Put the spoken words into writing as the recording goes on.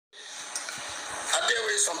there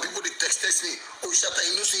were some people they text me, oh Shatta,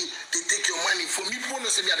 you know, see, they take your money. For me, people don't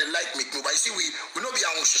say me they like Meek Mill, but you see, we not be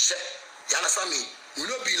our own shit. You understand me? We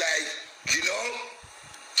not be like, you know,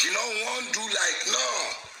 one do like, no.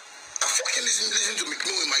 I fucking listen to Meek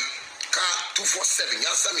Mill in my car 247. You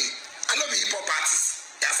understand me? I know be hip hop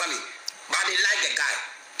artist. You understand me? But they like the guy.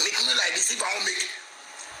 Meek Mill like this. If I don't make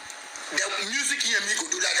the music here, me go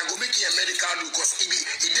do like I go make it a medical do because it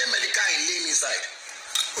did medical and lane inside.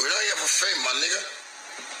 We not here for fame, my nigga.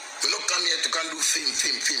 We don't come here to come do fame.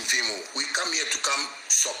 We come here to come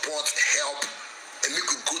support, help, and we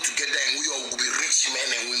could go together and we all will be rich men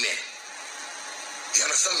and women. You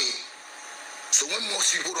understand me? So when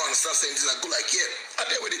most people don't understand certain things, I go like, yeah. I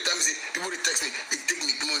tell you the times people they text me, they take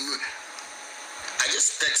me. I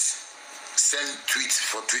just send tweets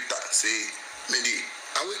for Twitter, say, maybe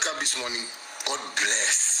I wake up this morning, God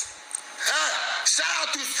bless. Shout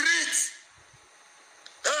out to streets.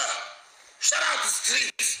 Shout out to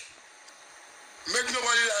streets. Make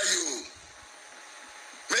nobody like you.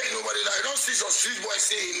 Make nobody like you. Don't see some street boy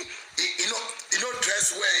saying, you know,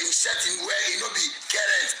 dress wear, in shirt in wear, you know, be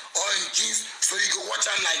current or in jeans, so you go watch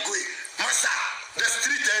them like, wait, master, the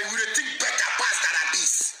street will think better past than a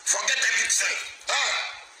beast. Forget everything.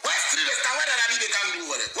 Why street is what they can do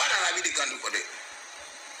for it? What they can do for it?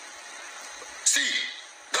 See,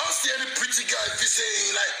 don't see any pretty girl if you say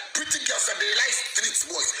like pretty girls that they like street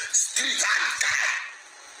boys, street hard guy.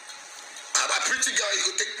 But pretty girl, you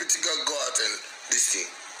go take pretty girl, go out and this thing.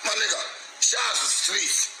 My nigga, shout out to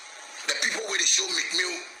street. The people where they show Meek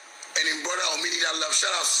Mill and in brother or many that love, shout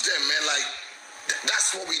out to them, man. Like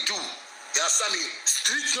that's what we do. You understand me?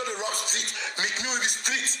 Street, not the rough street. Meek Mill is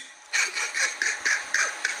street.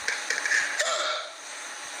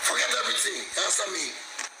 Forget everything. You understand me?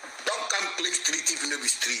 Don't come claim street if you know be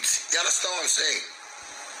street. You understand what I'm saying?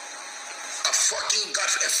 I fucking got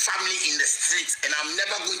a family in the streets and I'm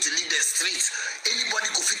never going to leave the streets. Anybody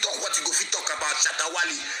go fit talk what you go fit talk about Shatta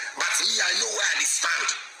Wale, but me, I know where I stand.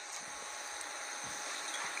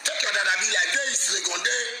 Take your dada be like, there is like on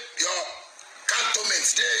there, your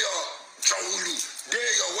cantonments, there your Chawulu, there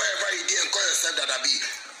your wherever you did and call yourself dada be.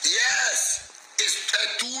 Yes, it's a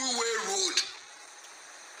two-way road.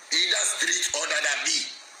 Either street or dada be.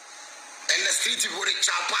 And the street people they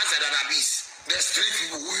chapas the dada bees. The street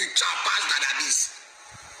people will chapas dada bees.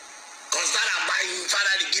 Cause that are buying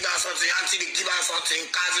father they give us something, auntie they give us something,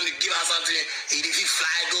 cousin they give us something. If they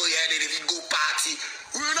fly go here, if they go party.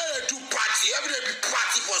 We will not do party. Every day be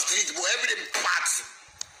party for street, but every day be party.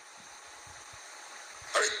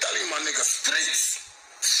 I tell you, my nigga, streets.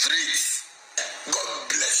 God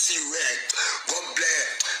bless you, God bless.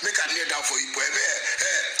 Make a kneel down for you, boy.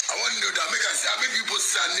 I want to kneel down. Make people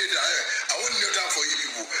say kneel down. I want to kneel down for you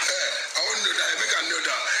people. I want to kneel down. Make a kneel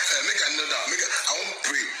down. Make a kneel down. I want to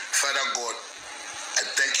pray. Father God, I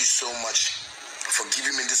thank you so much for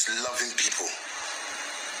giving me these loving people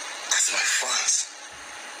as my fans.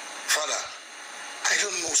 Father, I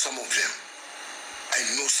don't know some of them. I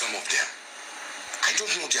know some of them. I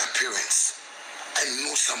don't know their parents. I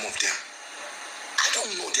know some of them. I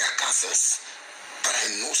don't know their cousins, but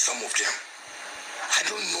I know some of them. I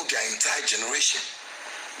don't know their entire generation,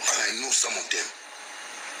 but I know some of them.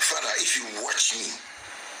 Father, if you watch me,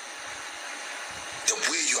 the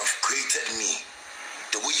way you have created me,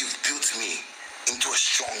 the way you've built me into a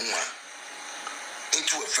strong one,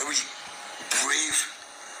 into a very brave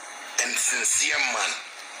and sincere man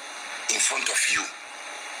in front of you,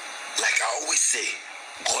 like I always say,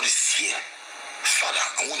 God is here.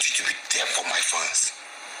 Father, I want you to be there for my fans.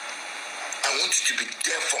 I want you to be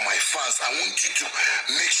there for my fans. I want you to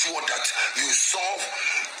make sure that you solve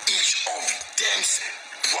each of them's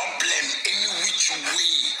problem any which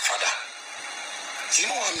way, Father. You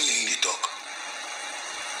know what I mean in the talk?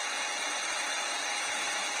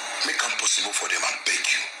 Make it possible for them, I beg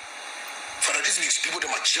you. Father, these people,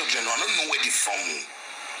 them are children. I don't know where they're from,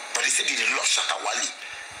 but they said they love Shatta Wale.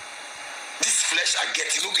 This flesh I get,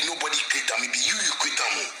 it will be nobody create them. It be you create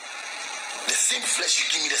them. The same flesh you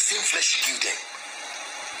give me, the same flesh you give them.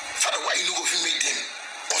 Father, why you no go make them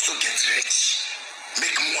also get rich,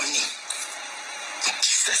 make money? In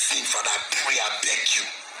Jesus' name, Father, I pray, I beg you.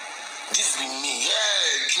 This be me,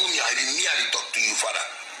 Junior, I talk to you, Father.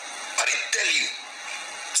 But I tell you,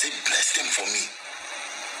 say bless them for me.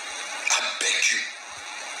 I beg you.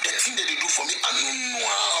 The thing that they do for me, I don't know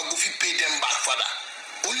how I'll go pay them back, Father.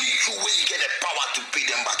 Only you when you get the power to pay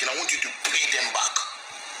them back, and I want you to pay them back.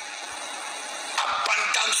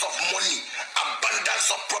 Abundance of money, abundance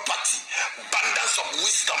of property, abundance of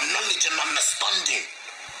wisdom, knowledge and understanding.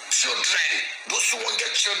 Children, those who want to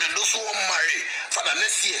get children, those who want to marry. Father,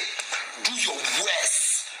 next year, do your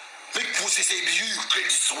worst. Make people say you create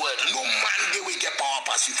this world. No man they will get power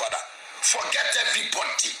pass you, Father. Forget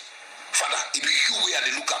everybody. Father, it be you where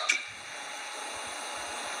they look up to.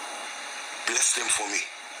 Bless them for me.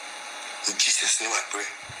 In Jesus' name I pray.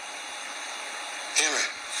 Amen.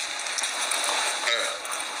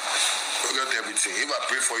 Forget everything. If I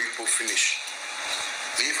pray for you, we'll finish.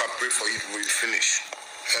 If I pray for you, we'll finish.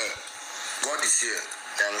 God is here.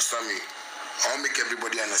 You understand me? I want to make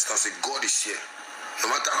everybody understand. Say, God is here. No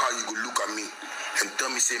matter how you go look at me and tell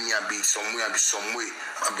me, say me, I be somewhere, I be some way,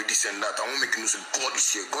 I be this and that. I want to make you know, say, God is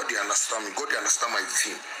here. God, they understand me. God, they understand my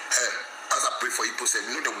thing. As I pray for you, people say,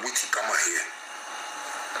 you know the way to come out here.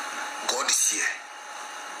 God is here.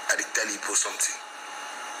 I did tell you something.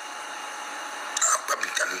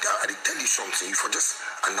 I did tell you something. You for just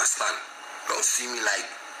understand. Don't see me like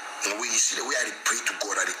the way you see the way I pray to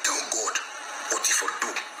God. I did tell God what he for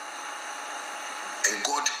do. And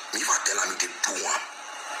God, me if I tell him, he do one.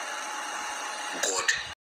 God